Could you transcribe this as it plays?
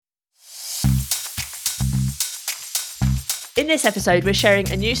In this episode, we're sharing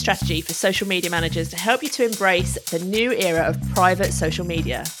a new strategy for social media managers to help you to embrace the new era of private social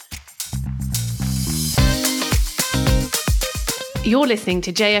media. You're listening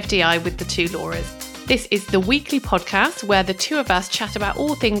to JFDI with the two Lauras. This is the weekly podcast where the two of us chat about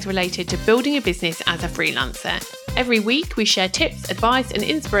all things related to building a business as a freelancer. Every week, we share tips, advice, and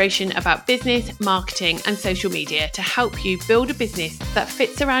inspiration about business, marketing, and social media to help you build a business that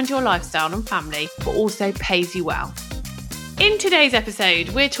fits around your lifestyle and family, but also pays you well. In today's episode,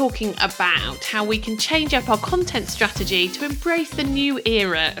 we're talking about how we can change up our content strategy to embrace the new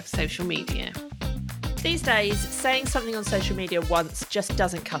era of social media. These days, saying something on social media once just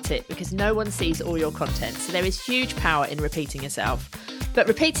doesn't cut it because no one sees all your content, so there is huge power in repeating yourself. But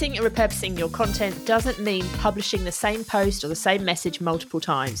repeating and repurposing your content doesn't mean publishing the same post or the same message multiple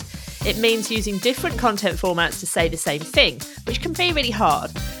times. It means using different content formats to say the same thing, which can be really hard.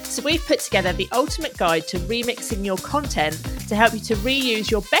 So we've put together the ultimate guide to remixing your content to help you to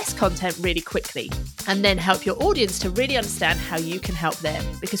reuse your best content really quickly, and then help your audience to really understand how you can help them.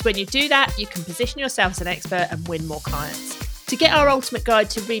 Because when you do that, you can position yourself as an expert and win more clients. To get our ultimate guide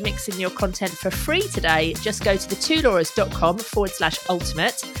to remixing your content for free today, just go to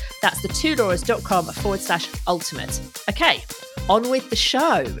thetwolauras.com/ultimate. That's thetwolauras.com/ultimate. Okay, on with the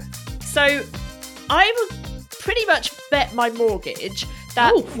show. So I would pretty much bet my mortgage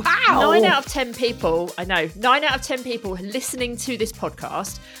that 9 out of 10 people listening to this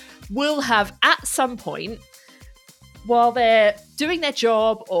podcast will have at some point, while they're doing their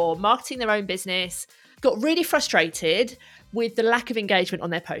job or marketing their own business, got really frustrated with the lack of engagement on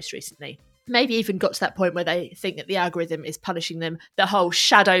their post recently. Maybe even got to that point where they think that the algorithm is punishing them. The whole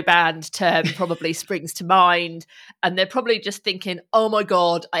shadow banned term probably springs to mind. And they're probably just thinking, oh my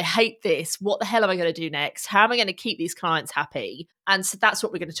God, I hate this. What the hell am I going to do next? How am I going to keep these clients happy? And so that's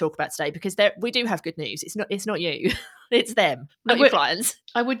what we're going to talk about today, because we do have good news. It's not you. It's them, not your clients.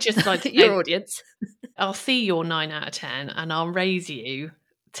 I would just like to your audience. I'll see your 9 out of 10 and I'll raise you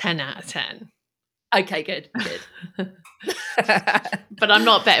 10 out of 10. Okay, good. But I'm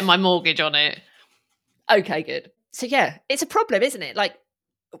not betting my mortgage on it. Okay, good. So yeah, it's a problem, isn't it? Like,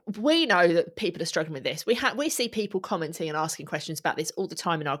 we know that people are struggling with this. We see people commenting and asking questions about this all the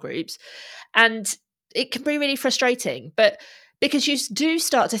time in our groups, and it can be really frustrating. But because you do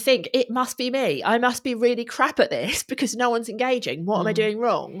start to think, it must be me. I must be really crap at this because no one's engaging. What am I doing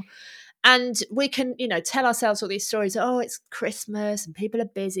wrong? And we can, tell ourselves all these stories. Oh, it's Christmas and people are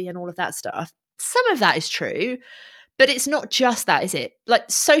busy and all of that stuff. Some of that is true, but it's not just that, is it?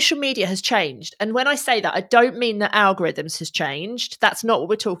 Like, social media has changed. And when I say that, I don't mean that algorithms has changed. That's not what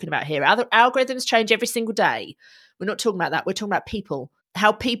we're talking about here. Algorithms change every single day. We're not talking about that. We're talking about people.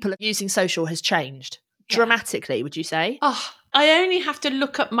 How people are using social has changed dramatically, would you say? Oh, I only have to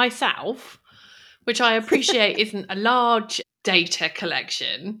look up myself, which I appreciate isn't a large data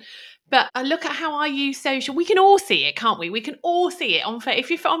collection. But I look at how I use social. We can all see it, can't we? We can all see it if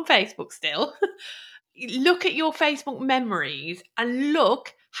you're on Facebook still. Look at your Facebook memories and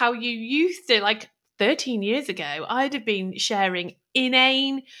look how you used to, like 13 years ago, I'd have been sharing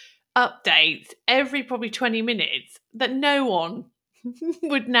inane updates every probably 20 minutes that no one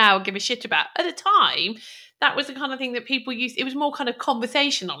would now give a shit about. At the time, that was the kind of thing that people used. It was more kind of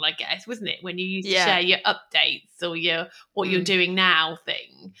conversational, I guess, wasn't it? When you used to share your updates or what you're doing now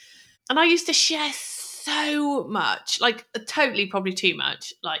thing. And I used to share so much, like totally probably too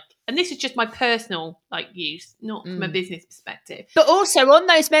much, and this is just my personal use, not from a business perspective. But also on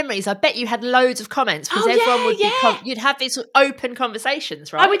those memories, I bet you had loads of comments because everyone would be, you'd have these open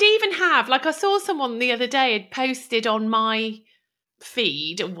conversations, right? I would even have, I saw someone the other day had posted on my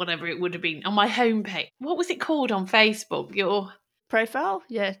feed or whatever it would have been on my homepage. What was it called on Facebook? Your profile?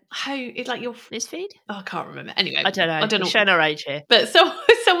 Yeah. How it's like your newsfeed? Oh, I can't remember. Anyway, I don't know. We're showing our age here. But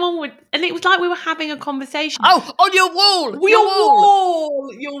someone would, and it was like we were having a conversation. Oh, on your wall!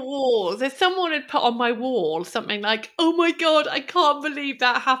 Your wall. So someone had put on my wall something like, "Oh my God, I can't believe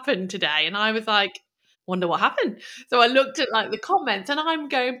that happened today," and I was like, wonder what happened. So I looked at the comments and I'm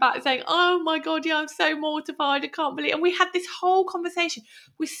going back saying, oh my God, yeah, I'm so mortified. I can't believe. And we had this whole conversation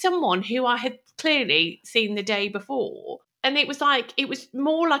with someone who I had clearly seen the day before. And it was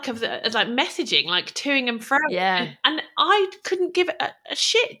more like messaging, like toing and fro. Yeah. And I couldn't give a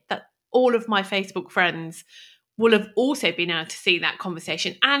shit that all of my Facebook friends will have also been able to see that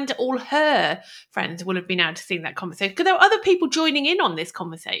conversation, and all her friends will have been able to see that conversation because there were other people joining in on this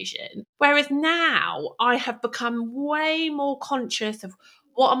conversation. Whereas now I have become way more conscious of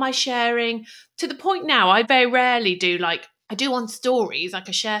what am I sharing, to the point now I very rarely do I do on stories, I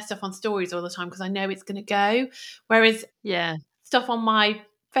share stuff on stories all the time because I know it's going to go. Whereas stuff on my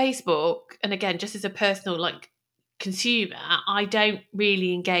Facebook, and again, just as a personal consumer, I don't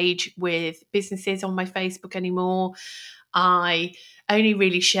really engage with businesses on my Facebook anymore. I only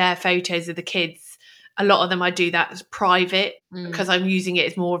really share photos of the kids. A lot of them I do that as private because I'm using it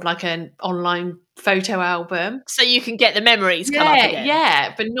as more of like an online photo album. So you can get the memories come up again.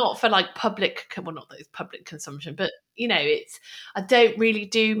 Yeah, but not for like public, well, not that it's public consumption, but I don't really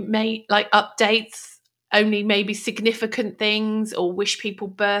do like updates, only maybe significant things or wish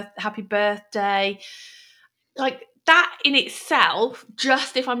people happy birthday. Like that in itself,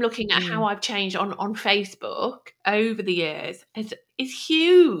 just if I'm looking at how I've changed on Facebook over the years, is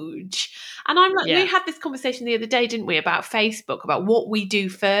huge. And I'm like, we had this conversation the other day, didn't we, about Facebook, about what we do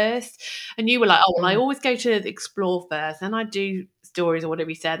first. And you were like, oh, well, I always go to explore first, then I do stories or whatever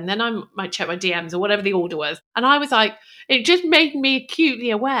you said, and then I might check my DMs or whatever the order was. And I was like, it just made me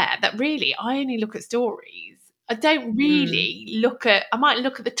acutely aware that really I only look at stories. I don't really I might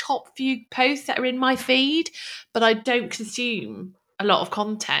look at the top few posts that are in my feed, but I don't consume a lot of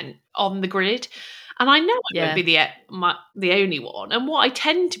content on the grid. And I know I won't be the only one. And what I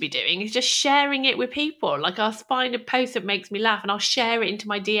tend to be doing is just sharing it with people. Like I'll find a post that makes me laugh and I'll share it into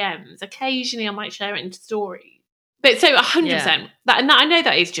my DMs. Occasionally I might share it into stories. But so 100%, that I know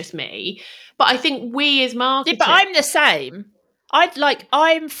that is just me, but I think we as marketers... Yeah, but I'm the same.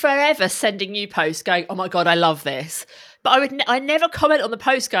 I'm forever sending you posts going, oh my God, I love this. But I never comment on the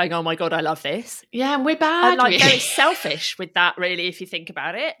post going, oh my God, I love this. Yeah, and we're bad. I'm very selfish with that, really, if you think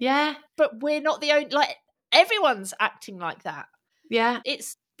about it. Yeah. But we're not the only, everyone's acting like that. Yeah.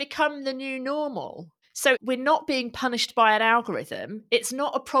 It's become the new normal. So we're not being punished by an algorithm. It's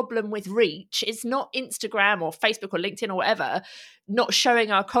not a problem with reach. It's not Instagram or Facebook or LinkedIn or whatever not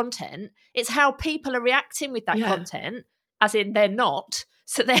showing our content. It's how people are reacting with that content. As in, they're not.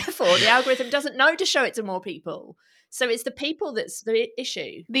 So therefore, the algorithm doesn't know to show it to more people. So it's the people that's the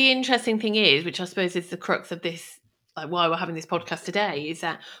issue. The interesting thing is, which I suppose is the crux of this, like why we're having this podcast today, is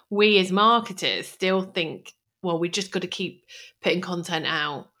that we as marketers still think, well, we just got to keep putting content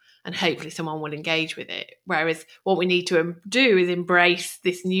out and hopefully someone will engage with it. Whereas what we need to do is embrace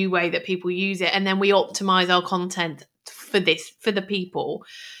this new way that people use it, and then we optimize our content for the people.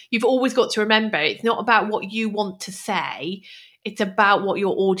 You've always got to remember, it's not about what you want to say, it's about what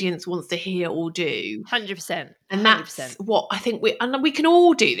your audience wants to hear or do. 100%. And that's what I think we can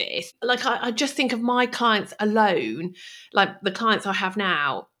all do this. Like I just think of my clients alone, like the clients I have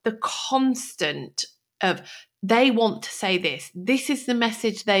now, the constant of they want to say this is the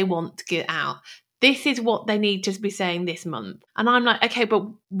message they want to get out. This is what they need to be saying this month. And I'm like, okay, but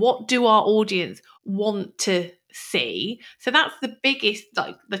what do our audience want to see? So that's the biggest,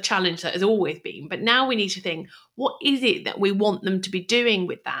 like the challenge that has always been. But now we need to think, what is it that we want them to be doing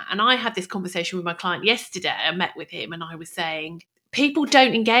with that? And I had this conversation with my client yesterday. I met with him and I was saying, people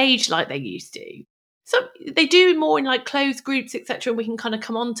don't engage like they used to. So they do more in like closed groups, etc. And we can kind of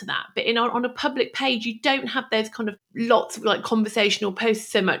come on to that. But on a public page, you don't have those kind of lots of like conversational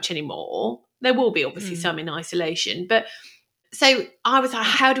posts so much anymore. There will be obviously some in isolation. But so I was like,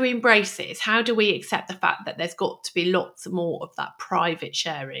 how do we embrace this? How do we accept the fact that there's got to be lots more of that private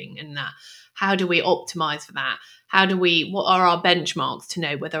sharing and that? How do we optimize for that? What are our benchmarks to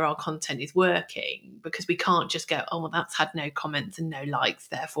know whether our content is working? Because we can't just go, oh, well, that's had no comments and no likes,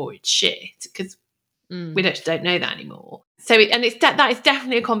 therefore it's shit. Because we just don't know that anymore. So that is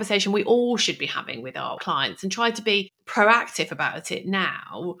definitely a conversation we all should be having with our clients and try to be proactive about it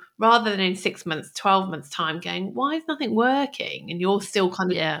now, rather than in 6 months, 12 months time going, why is nothing working? And you're still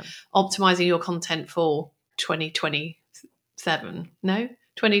kind of optimizing your content for 2027. No?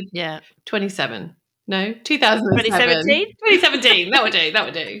 2027. No, 2017. 2017. That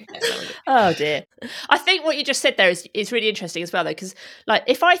would do. Oh dear. I think what you just said there is really interesting as well, though, because like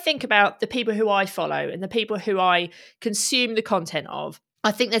if I think about the people who I follow and the people who I consume the content of,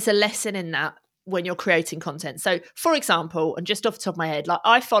 I think there's a lesson in that when you're creating content. So, for example, and just off the top of my head, like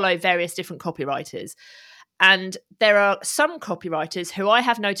I follow various different copywriters. And there are some copywriters who I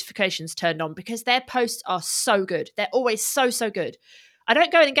have notifications turned on because their posts are so good. They're always so good. I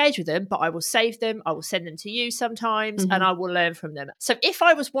don't go and engage with them, but I will save them. I will send them to you sometimes and I will learn from them. So if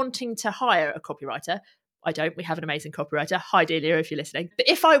I was wanting to hire a copywriter, I don't. We have an amazing copywriter. Hi, Delia, if you're listening. But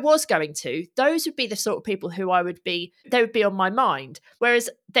if I was going to, those would be the sort of people who they would be on my mind. Whereas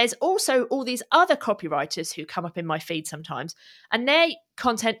there's also all these other copywriters who come up in my feed sometimes and their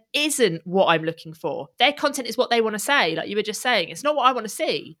content isn't what I'm looking for. Their content is what they want to say, like you were just saying. It's not what I want to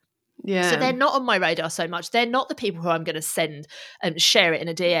see. So Yeah. they're not on my radar so much. They're not the people who I'm going to send and share it in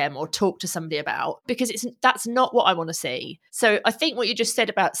a DM or talk to somebody about, because that's not what I want to see. So I think what you just said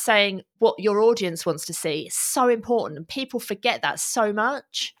about saying what your audience wants to see is so important, and people forget that so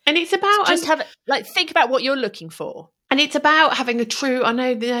much. And it's about So just think about what you're looking for. And it's about having a true, I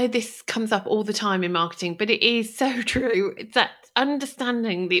know this comes up all the time in marketing, but it is so true. It's that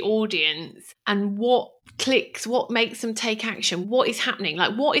understanding the audience and what clicks, what makes them take action, what is happening,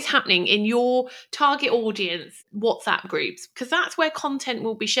 like what is happening in your target audience WhatsApp groups, because that's where content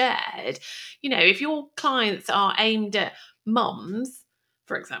will be shared. You know, if your clients are aimed at mums,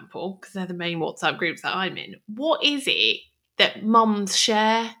 for example, because they're the main WhatsApp groups that I'm in, what is it that mums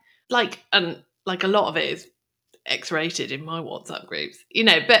share? Like a lot of it is X-rated in my WhatsApp groups, you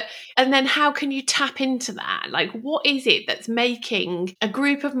know, and then how can you tap into that? Like, what is it that's making a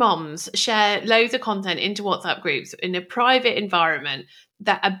group of moms share loads of content into WhatsApp groups in a private environment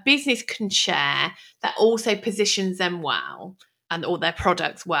that a business can share, that also positions them well, and or their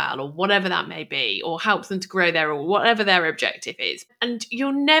products well, or whatever that may be, or helps them to grow or whatever their objective is. And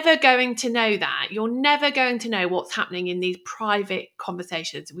you're never going to know that. You're never going to know what's happening in these private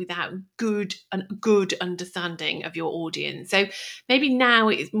conversations without good understanding of your audience. So maybe now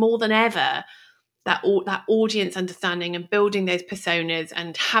it's more than ever that audience understanding and building those personas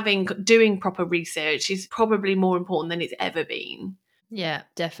and doing proper research is probably more important than it's ever been. Yeah,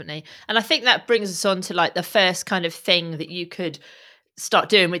 definitely. And I think that brings us on to like the first kind of thing that you could start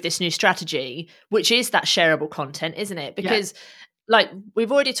doing with this new strategy, which is that shareable content, isn't it? Because like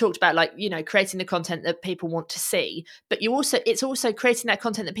we've already talked about, like, you know, creating the content that people want to see, but it's also creating that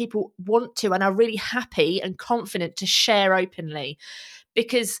content that people want to and are really happy and confident to share openly.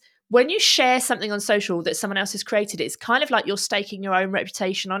 Because when you share something on social that someone else has created, it's kind of like you're staking your own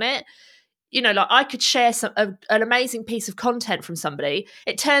reputation on it. You know, like I could share an amazing piece of content from somebody.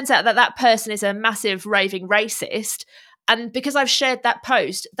 It turns out that person is a massive raving racist. And because I've shared that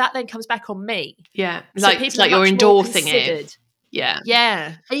post, that then comes back on me. Yeah. So Like you're endorsing it. Yeah.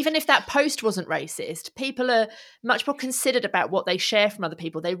 Yeah. Even if that post wasn't racist, people are much more considered about what they share from other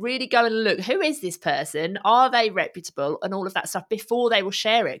people. They really go and look, who is this person? Are they reputable? And all of that stuff before they will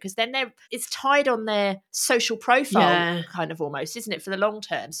share it. Because then it's tied on their social profile, kind of almost, isn't it, for the long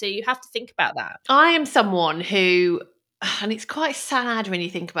term? So you have to think about that. I am someone who, and it's quite sad when you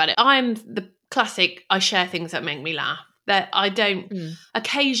think about it, I'm the classic, I share things that make me laugh. That I don't,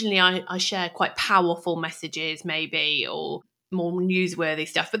 occasionally I share quite powerful messages maybe, or more newsworthy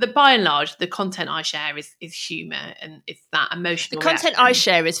stuff, but by and large the content I share is humour, and it's that emotional content I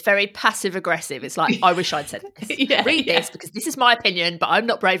share is very passive aggressive. It's like, I wish I'd said this. Read this because this is my opinion, but I'm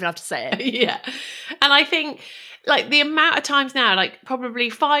not brave enough to say it. Yeah. And I think like the amount of times now, like probably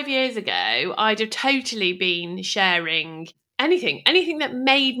 5 years ago, I'd have totally been sharing anything that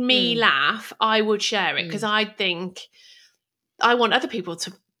made me laugh. I would share it because I think I want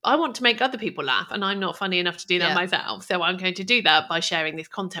to make other people laugh, and I'm not funny enough to do that myself. So I'm going to do that by sharing this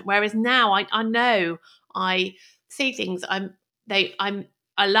content. Whereas now I know I see things, I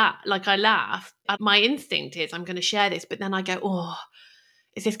laugh. My instinct is I'm going to share this, but then I go, oh,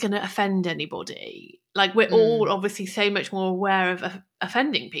 is this going to offend anybody? Like we're all obviously so much more aware of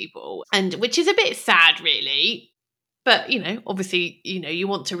offending people, and which is a bit sad, really. But, you know, obviously, you know, you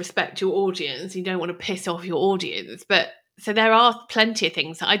want to respect your audience. You don't want to piss off your audience. But so there are plenty of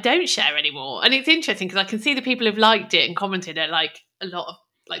things that I don't share anymore. And it's interesting because I can see the people who've liked it and commented are like a lot of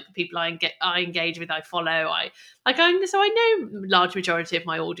like the people I engage with, I follow. So I know large majority of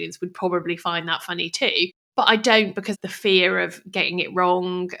my audience would probably find that funny too. But I don't, because the fear of getting it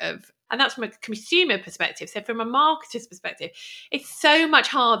wrong, and that's from a consumer perspective. So from a marketer's perspective, it's so much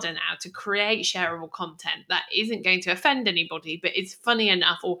harder now to create shareable content that isn't going to offend anybody, but is funny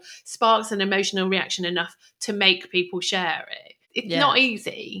enough or sparks an emotional reaction enough to make people share it. It's not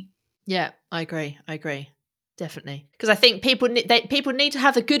easy. Yeah, I agree. Definitely. Because I think people need to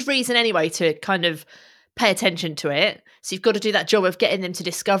have a good reason anyway to kind of pay attention to it. So you've got to do that job of getting them to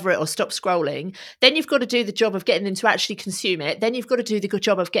discover it or stop scrolling. Then you've got to do the job of getting them to actually consume it. Then you've got to do the good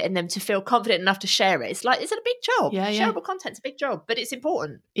job of getting them to feel confident enough to share it. It's a big job. Shareable content's a big job, but it's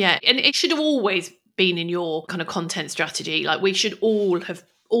important. Yeah, and it should have always been in your kind of content strategy. Like we should all have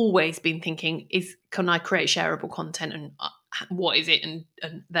always been thinking, can I create shareable content, and what is it, and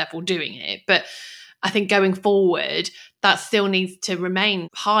therefore doing it. But I think going forward, that still needs to remain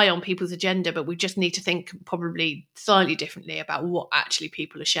high on people's agenda, but we just need to think probably slightly differently about what actually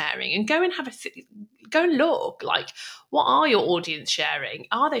people are sharing, and go and look, like, what are your audience sharing?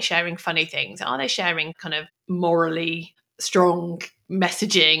 Are they sharing funny things? Are they sharing kind of morally strong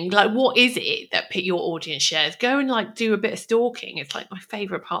messaging. Like, what is it that your audience shares? Go and like do a bit of stalking. It's like my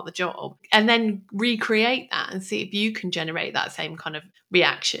favorite part of the job. And then recreate that and see if you can generate that same kind of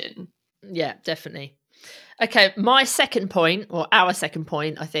reaction. Yeah, definitely. Okay, my second point, or our second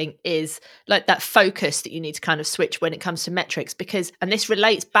point, I think, is like that focus that you need to kind of switch when it comes to metrics, because, and this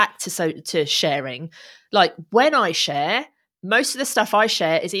relates back to sharing. Like when I share, most of the stuff I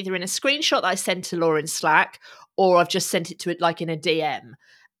share is either in a screenshot that I send to Laura in Slack, or I've just sent it to it like in a DM.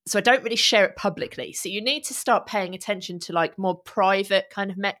 So I don't really share it publicly. So you need to start paying attention to like more private kind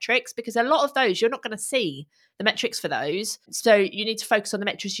of metrics, because a lot of those you're not going to see the metrics for those. So you need to focus on the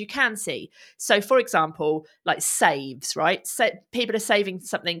metrics you can see. So for example, like saves, right? So people are saving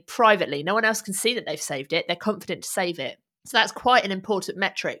something privately. No one else can see that they've saved it. They're confident to save it. So that's quite an important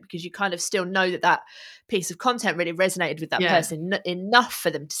metric, because you kind of still know that that piece of content really resonated with that person enough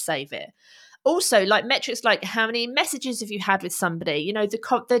for them to save it. Also, like metrics like how many messages have you had with somebody, you know,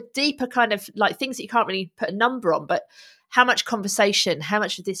 the deeper kind of like things that you can't really put a number on, but how much conversation, how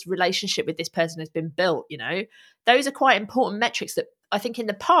much of this relationship with this person has been built, you know, those are quite important metrics that I think in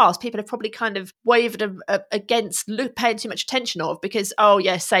the past people have probably kind of wavered against paying too much attention of, because, oh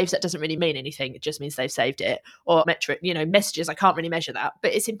yeah, saves, that doesn't really mean anything. It just means they've saved it. Or metric, you know, messages, I can't really measure that.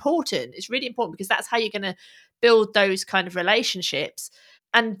 But it's important. It's really important, because that's how you're going to build those kind of relationships.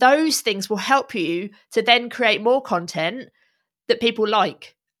 And those things will help you to then create more content that people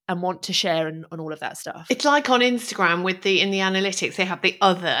like and want to share and all of that stuff. It's like on Instagram in the analytics, they have the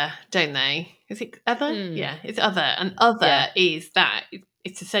other, don't they? Is it other? Yeah, it's other. And other is that.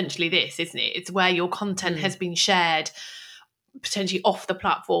 It's essentially this, isn't it? It's where your content has been shared potentially off the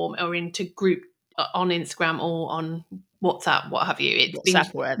platform or into group on Instagram or on WhatsApp, what have you. It's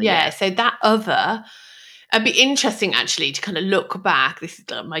WhatsApp, whatever. So that other... It'd be interesting actually to kind of look back. This is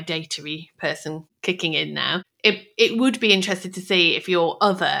like my data-y person kicking in now. It would be interesting to see if your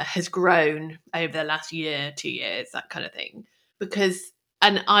other has grown over the last year, 2 years, that kind of thing.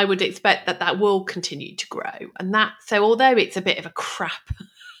 And I would expect that will continue to grow. And so although it's a bit of a crap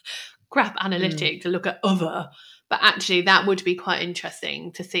analytic to look at other, but actually that would be quite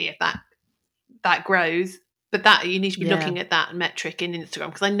interesting to see if that grows. But that you need to be looking at that metric in Instagram,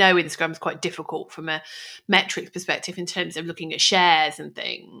 because I know Instagram is quite difficult from a metrics perspective in terms of looking at shares and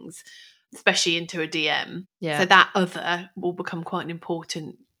things, especially into a DM. Yeah. So that other will become quite an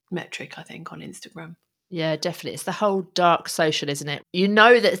important metric, I think, on Instagram. Yeah, definitely. It's the whole dark social, isn't it? You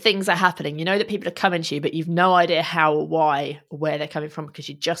know that things are happening. You know that people are coming to you, but you've no idea how or why or where they're coming from, because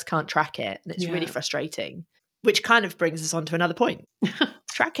you just can't track it. And it's really frustrating, which kind of brings us on to another point.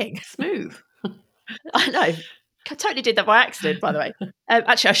 Tracking. Smooth. I know. I totally did that by accident, by the way.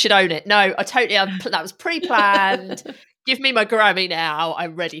 Actually, I should own it. No, that was pre-planned. Give me my Grammy now.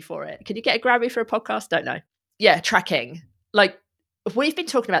 I'm ready for it. Can you get a Grammy for a podcast? Don't know. Yeah, tracking. Like, we've been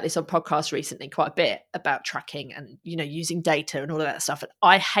talking about this on podcasts recently quite a bit, about tracking and, you know, using data and all of that stuff. And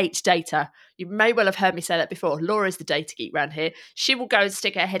I hate data. You may well have heard me say that before. Laura's the data geek around here. She will go and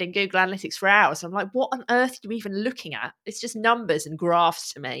stick her head in Google Analytics for hours. I'm like, what on earth are you even looking at? It's just numbers and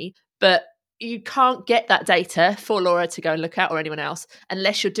graphs to me. But you can't get that data for Laura to go and look at, or anyone else,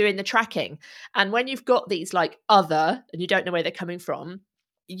 unless you're doing the tracking. And when you've got these like other, and you don't know where they're coming from,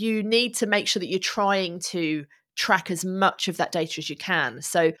 you need to make sure that you're trying to track as much of that data as you can.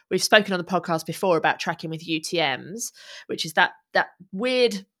 So we've spoken on the podcast before about tracking with UTMs, which is that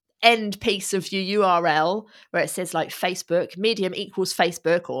weird end piece of your URL where it says like Facebook, Medium equals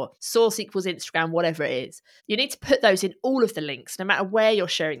Facebook, or source equals Instagram, whatever it is. You need to put those in all of the links, no matter where you're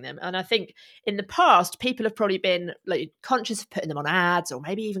sharing them. And I think in the past, people have probably been like conscious of putting them on ads, or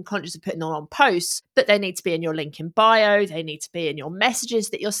maybe even conscious of putting them on posts, but they need to be in your link in bio. They need to be in your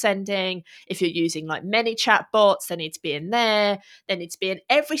messages that you're sending. If you're using like many chat bots, they need to be in there. They need to be in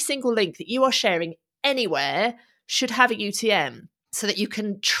every single link that you are sharing anywhere should have a UTM, so that you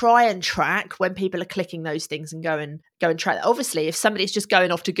can try and track when people are clicking those things and go and track that. Obviously, if somebody's just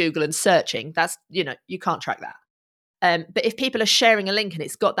going off to Google and searching, that's, you know, you can't track that. But if people are sharing a link and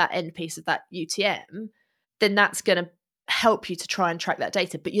it's got that end piece of that UTM, then that's going to help you to try and track that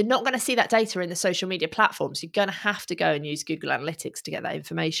data. But you're not going to see that data in the social media platforms. You're going to have to go and use Google Analytics to get that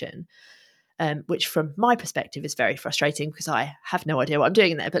information. Which from my perspective is very frustrating, because I have no idea what I'm doing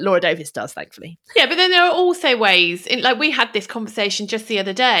in there, but Laura Davis does, thankfully. Yeah, but then there are also ways, like we had this conversation just the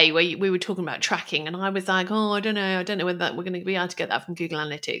other day where we were talking about tracking, and I was like, I don't know whether we're going to be able to get that from Google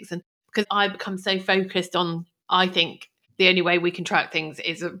Analytics. And because I become so focused on, I think the only way we can track things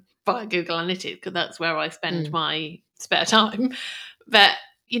is via Google Analytics, because that's where I spend my spare time. But,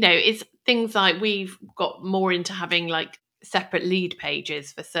 you know, it's things like we've got more into having like separate lead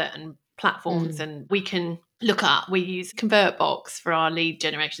pages for certain platforms, and we can look at. We use ConvertBox for our lead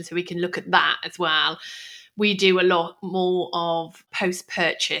generation, so we can look at that as well. We do a lot more of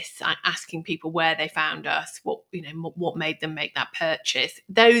post-purchase, asking people where they found us, what made them make that purchase,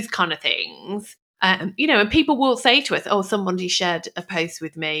 those kind of things. And people will say to us, "Oh, somebody shared a post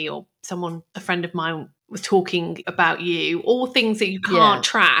with me," or a friend of mine was talking about you, all things that you can't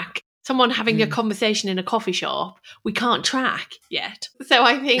track. Someone having a conversation in a coffee shop, we can't track yet. So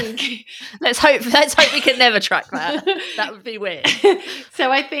I think let's hope we can never track that. That would be weird.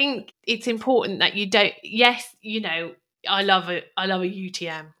 So I think it's important that you don't. Yes, I love a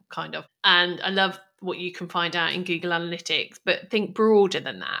UTM kind of, and I love what you can find out in Google Analytics. But think broader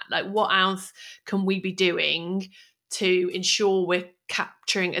than that. Like, what else can we be doing to ensure we're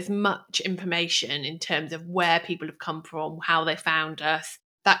capturing as much information in terms of where people have come from, how they found us,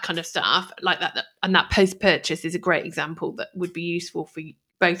 that kind of stuff like that. And that post-purchase is a great example that would be useful for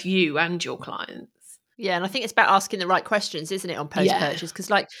both you and your clients. Yeah, and I think it's about asking the right questions, isn't it, on post-purchase?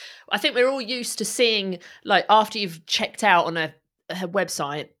 Because I think we're all used to seeing, after you've checked out on a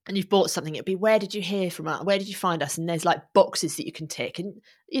website and you've bought something, it'd be, where did you hear from us? Where did you find us? And there's boxes that you can tick. And,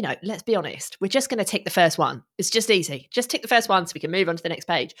 let's be honest, we're just going to tick the first one. It's just easy. Just tick the first one so we can move on to the next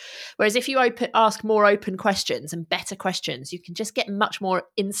page. Whereas if you ask more open questions and better questions, you can just get much more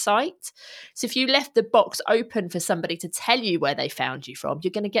insight. So if you left the box open for somebody to tell you where they found you from,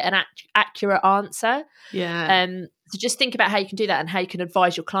 you're going to get an accurate answer. Yeah. So just think about how you can do that and how you can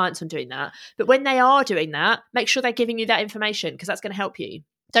advise your clients on doing that. But when they are doing that, make sure they're giving you that information, because that's going to help you.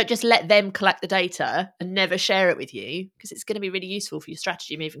 Don't just let them collect the data and never share it with you, because it's going to be really useful for your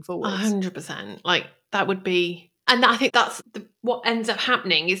strategy moving forward. 100%. That would be... And I think that's what ends up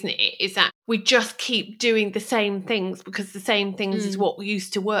happening, isn't it? Is that we just keep doing the same things because the same things is what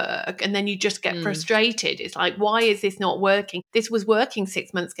used to work. And then you just get frustrated. It's like, why is this not working? This was working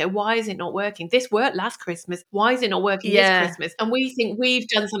 6 months ago. Why is it not working? This worked last Christmas. Why is it not working this Christmas? And we think we've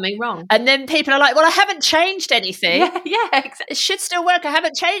done something wrong. And then people are like, well, I haven't changed anything. Yeah, exactly. It should still work. I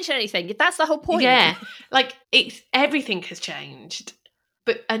haven't changed anything. That's the whole point. Yeah, everything has changed.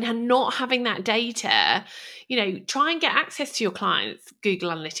 And not having that data, try and get access to your clients'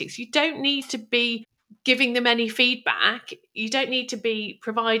 Google Analytics. You don't need to be giving them any feedback. You don't need to be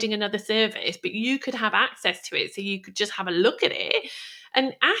providing another service, but you could have access to it. So you could just have a look at it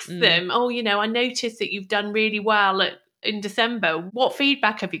and ask them, I noticed that you've done really well in December. What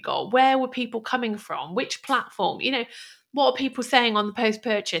feedback have you got? Where were people coming from? Which platform? What are people saying on the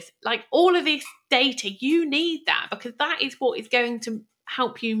post-purchase? All of this data, you need that, because that is what is going to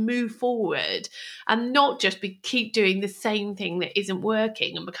help you move forward, and not just keep doing the same thing that isn't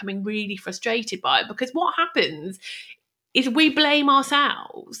working and becoming really frustrated by it. Because what happens is we blame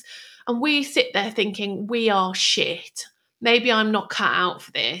ourselves and we sit there thinking we are shit. Maybe I'm not cut out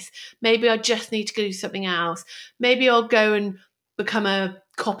for this. Maybe I just need to do something else. Maybe I'll go and become a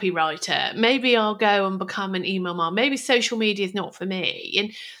copywriter. Maybe I'll go and become an email mom. Maybe social media is not for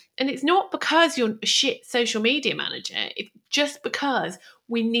me. And it's not because you're a shit social media manager. It's just because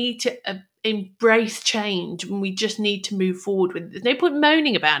we need to embrace change, and we just need to move forward with it. There's no point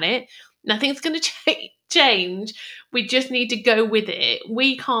moaning about it. Nothing's going to change. We just need to go with it.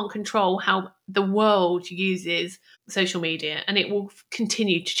 We can't control how the world uses social media, and it will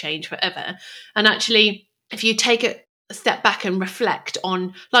continue to change forever. And actually, if you take a step back and reflect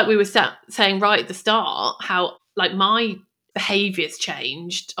on, like we were saying right at the start, how my behaviors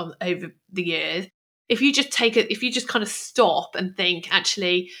changed over the years. If you just kind of stop and think,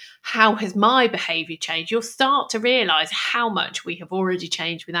 actually, how has my behavior changed? You'll start to realize how much we have already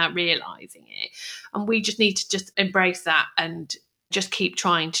changed without realizing it. And we just need to just embrace that and just keep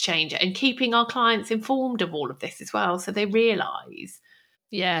trying to change it, and keeping our clients informed of all of this as well, so they realize.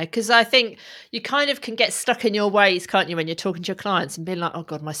 Yeah, because I think you kind of can get stuck in your ways, can't you, when you're talking to your clients and being like, oh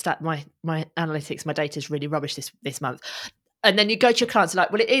God, my analytics, my data is really rubbish this month. And then you go to your clients and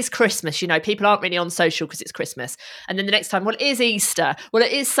like, well, it is Christmas, people aren't really on social because it's Christmas. And then the next time, well, it is Easter. Well,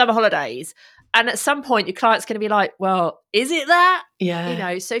 it is summer holidays. And at some point, your client's going to be like, well, is it that?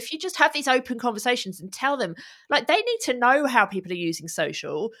 Yeah. So if you just have these open conversations and tell them, they need to know how people are using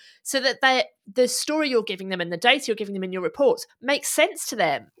social, so that the story you're giving them and the data you're giving them in your reports makes sense to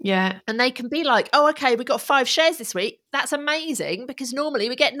them. Yeah. And they can be like, oh, okay, we got 5 shares this week. That's amazing, because normally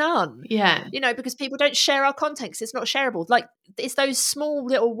we get none. Yeah. Because people don't share our content because it's not shareable. It's those small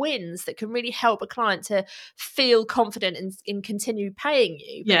little wins that can really help a client to feel confident in continue paying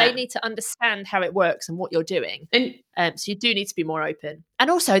you. But they need to understand how it works and what you're doing. And So you do need to be more open. And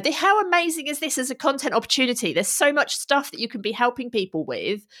also, how amazing is this as a content opportunity? There's so much stuff that you can be helping people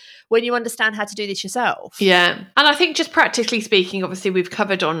with when you understand how to do this yourself. Yeah. And I think just practically speaking, obviously we've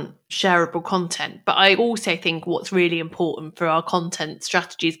covered on shareable content, but I also think what's really important for our content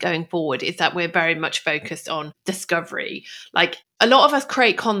strategies going forward is that we're very much focused on discovery. Like a lot of us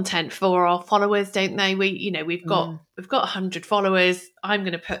create content for our followers, don't they? We've got 100 followers. I'm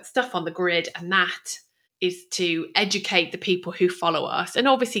going to put stuff on the grid, and that is to educate the people who follow us. And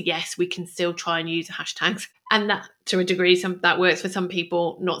obviously, yes, we can still try and use hashtags, and that to a degree, that works for some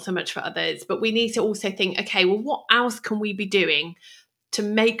people, not so much for others. But we need to also think, okay, well, what else can we be doing to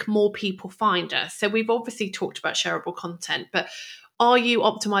make more people find us? So we've obviously talked about shareable content, but are you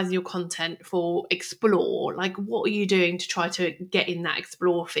optimizing your content for Explore? Like, what are you doing to try to get in that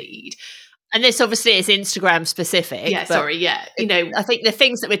Explore feed? And this obviously is Instagram specific. Yeah, sorry, yeah. I think the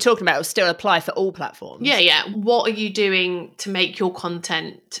things that we're talking about will still apply for all platforms. Yeah. What are you doing to make your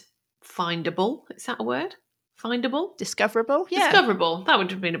content findable? Is that a word? Findable? Discoverable? Yeah. Discoverable. That would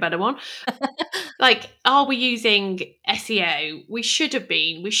have been a better one. Like, are we using SEO? We should have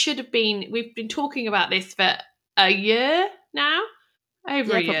been. We've been talking about this for a year now.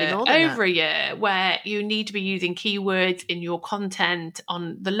 Over a year, where you need to be using keywords in your content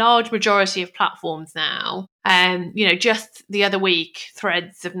on the large majority of platforms now. Just the other week,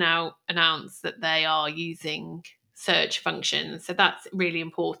 Threads have now announced that they are using search functions. So that's really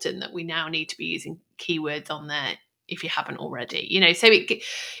important that we now need to be using keywords on there if you haven't already. So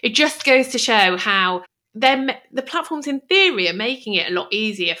it just goes to show how the platforms in theory are making it a lot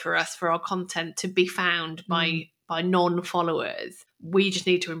easier for us, for our content to be found by non-followers. We just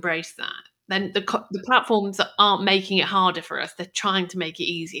need to embrace that. Then the platforms aren't making it harder for us. They're trying to make it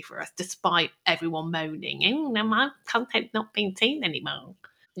easy for us, despite everyone moaning, my content's not being seen anymore.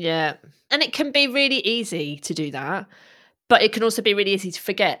 Yeah. And it can be really easy to do that, but it can also be really easy to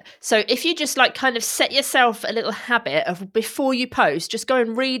forget. So if you just kind of set yourself a little habit of, before you post, just go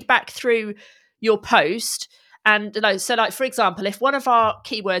and read back through your post. And so for example, if one of our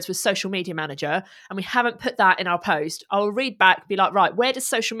keywords was social media manager and we haven't put that in our post, I'll read back, be like, right, where does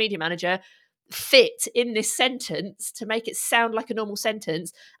social media manager fit in this sentence to make it sound like a normal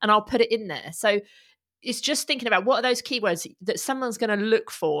sentence? And I'll put it in there. So it's just thinking about what are those keywords that someone's going to look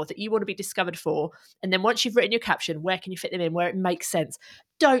for, that you want to be discovered for. And then once you've written your caption, where can you fit them in, where it makes sense?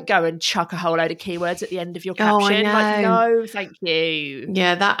 Don't go and chuck a whole load of keywords at the end of your caption. No, thank you.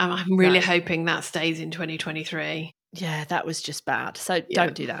 Yeah, I'm really hoping that stays in 2023. Yeah, that was just bad. So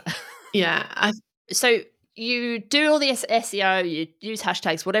don't do that. Yeah. So you do all the SEO, you use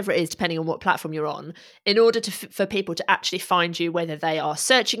hashtags, whatever it is, depending on what platform you're on, in order for people to actually find you, whether they are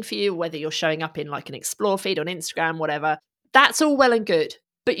searching for you, whether you're showing up in an Explore feed on Instagram, whatever. That's all well and good.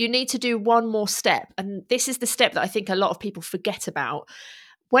 But you need to do one more step. And this is the step that I think a lot of people forget about.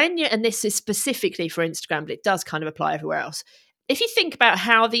 And this is specifically for Instagram, but it does kind of apply everywhere else. If you think about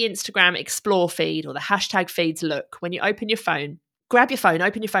how the Instagram Explore feed or the hashtag feeds look when you open your phone, grab your phone,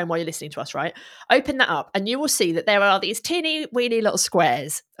 open your phone while you're listening to us, right? Open that up and you will see that there are these teeny weeny little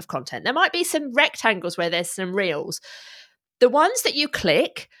squares of content. There might be some rectangles where there's some reels. The ones that you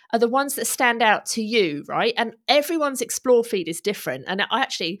click are the ones that stand out to you, right? And everyone's Explore feed is different. And I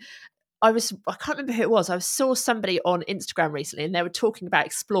can't remember who it was. I saw somebody on Instagram recently and they were talking about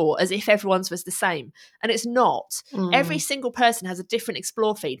Explore as if everyone's was the same. And it's not. Every single person has a different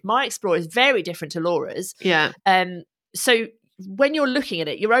Explore feed. My Explore is very different to Laura's. Yeah. So when you're looking at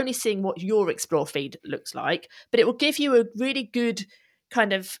it, you're only seeing what your Explore feed looks like, but it will give you a really good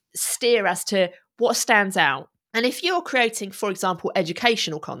kind of steer as to what stands out. And if you're creating, for example,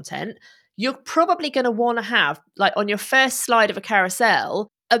 educational content, you're probably going to want to have, on your first slide of a carousel,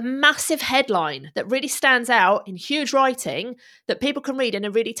 a massive headline that really stands out in huge writing that people can read in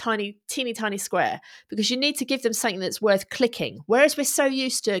a really teeny tiny square, because you need to give them something that's worth clicking. Whereas we're so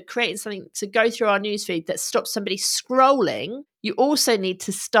used to creating something to go through our newsfeed that stops somebody scrolling, you also need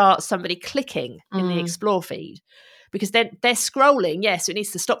to start somebody clicking in the Explore feed, because they're scrolling. Yes, it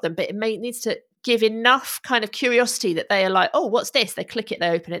needs to stop them, but it needs to give enough kind of curiosity that they are like, oh, what's this? They click it, they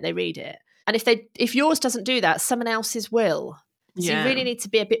open it, they read it. And if yours doesn't do that, someone else's will. So you really need to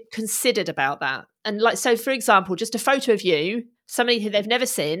be a bit considered about that. And so for example, just a photo of you, somebody who they've never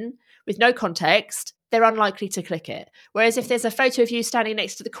seen with no context, they're unlikely to click it. Whereas if there's a photo of you standing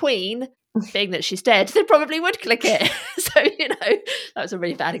next to the Queen, being that she's dead, they probably would click it. So, that was a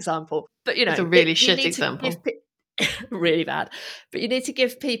really bad example. But, it's a really shit example. Really bad. But you need to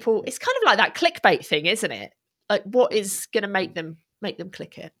give people, it's kind of like that clickbait thing, isn't it? Like, what is going to make them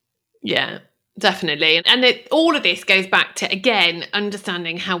click it? Yeah. Definitely. And all of this goes back to, again,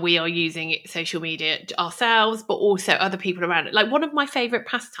 understanding how we are using social media ourselves, but also other people around it. Like, one of my favourite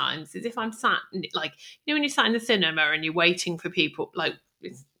pastimes is if I'm sat, like, when you're sat in the cinema and you're waiting for people, like,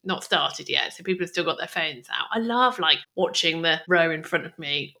 it's not started yet, so people have still got their phones out. I love, like, watching the row in front of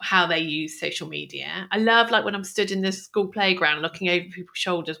me, how they use social media. I love, like, when I'm stood in the school playground looking over people's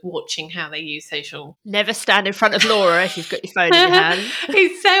shoulders, watching how they use social. Never stand in front of Laura if you've got your phone in your hand.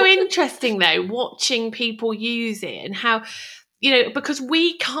 It's so interesting, though, watching people use it and how, because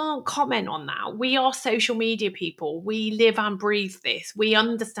we can't comment on that. We are social media people. We live and breathe this. We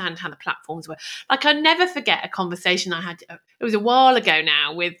understand how the platforms work. Like, I never forget a conversation I had. It was a while ago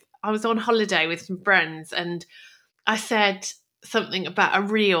now. I was on holiday with some friends, and I said something about a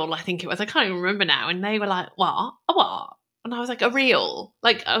reel. I think it was. I can't even remember now. And they were like, "What? A what?" And I was like, "A reel."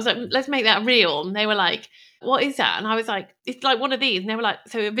 Like, I was like, "Let's make that a reel." And they were like, "What is that?" And I was like, "It's like one of these." And they were like,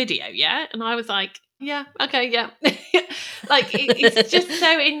 "So a video, yeah?" And I was like, "Yeah, okay, yeah." Like, it's just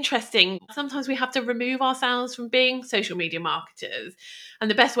so interesting. Sometimes we have to remove ourselves from being social media marketers. And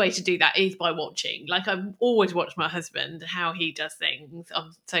the best way to do that is by watching. Like, I've always watched my husband, how he does things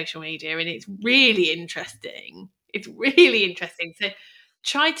on social media. And it's really interesting. It's really interesting. So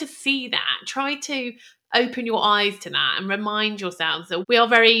try to see that. Try to open your eyes to that and remind yourselves that we are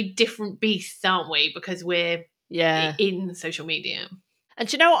very different beasts, aren't we? Because we're in social media. And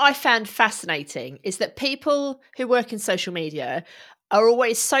do you know what I found fascinating is that people who work in social media are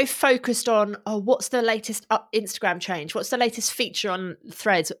always so focused on, what's the latest Instagram change? What's the latest feature on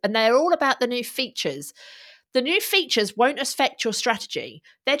Threads? And they're all about the new features. The new features won't affect your strategy.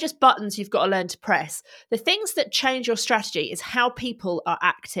 They're just buttons you've got to learn to press. The things that change your strategy is how people are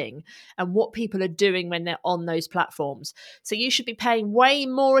acting and what people are doing when they're on those platforms. So you should be paying way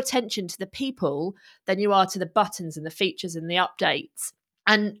more attention to the people than you are to the buttons and the features and the updates.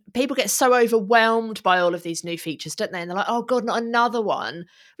 And people get so overwhelmed by all of these new features, don't they? And they're like, oh God, not another one,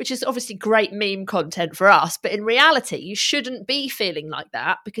 which is obviously great meme content for us. But in reality, you shouldn't be feeling like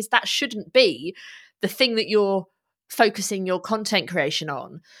that, because that shouldn't be the thing that you're focusing your content creation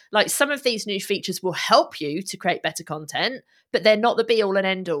on. Like, some of these new features will help you to create better content, but they're not the be all and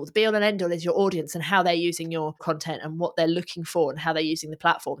end all. The be all and end all is your audience and how they're using your content and what they're looking for and how they're using the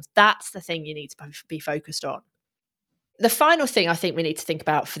platforms. That's the thing you need to be focused on. The final thing I think we need to think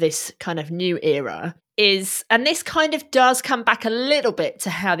about for this kind of new era is, and this kind of does come back a little bit to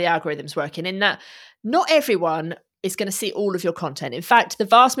how the algorithm's working, in that not everyone is going to see all of your content. In fact, the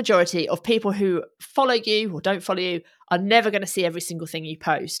vast majority of people who follow you or don't follow you are never going to see every single thing you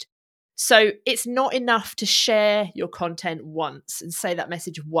post. So it's not enough to share your content once and say that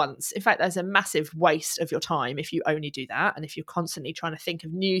message once. In fact, there's a massive waste of your time if you only do that. And if you're constantly trying to think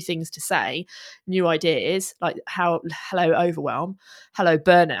of new things to say, new ideas, like hello overwhelm, hello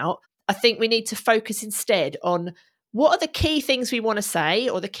burnout. I think we need to focus instead on what are the key things we want to say,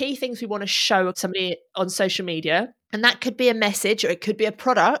 or the key things we want to show somebody on social media. And that could be a message, or it could be a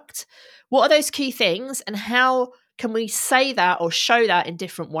product. What are those key things, and how can we say that or show that in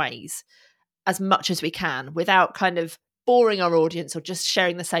different ways as much as we can, without kind of boring our audience or just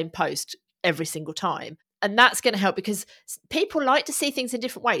sharing the same post every single time? And that's going to help, because people like to see things in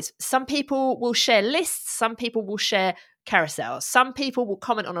different ways. Some people will share lists. Some people will share carousels. Some people will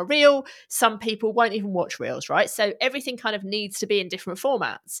comment on a reel. Some people won't even watch reels, right? So everything kind of needs to be in different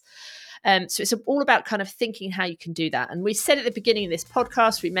formats. So it's all about kind of thinking how you can do that. And we said at the beginning of this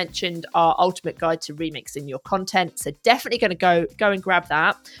podcast, we mentioned our ultimate guide to remixing your content. So definitely going to go and grab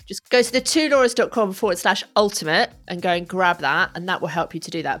that. Just go to the twolauras.com/ultimate and go and grab that. And that will help you to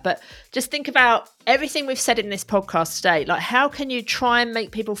do that. But just think about everything we've said in this podcast today. Like, how can you try and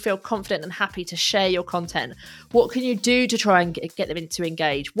make people feel confident and happy to share your content? What can you do to try and get them to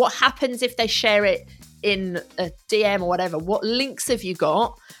engage? What happens if they share it in a DM or whatever? What links have you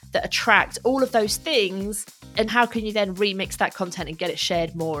got that attract all of those things? And how can you then remix that content and get it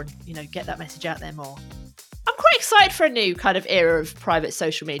shared more and, get that message out there more? I'm quite excited for a new kind of era of private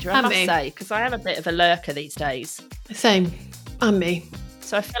social media, I must say, because I am a bit of a lurker these days. Same. And me.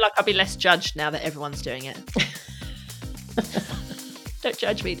 So I feel like I'll be less judged now that everyone's doing it. Don't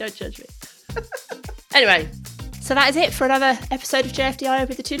judge me. Anyway, so that is it for another episode of JFDI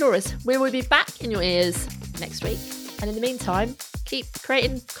with the Two Lauras. We will be back in your ears next week. And in the meantime, keep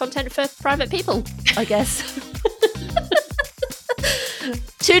creating content for private people, I guess.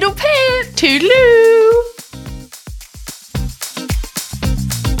 Toodle pip! Toodaloo!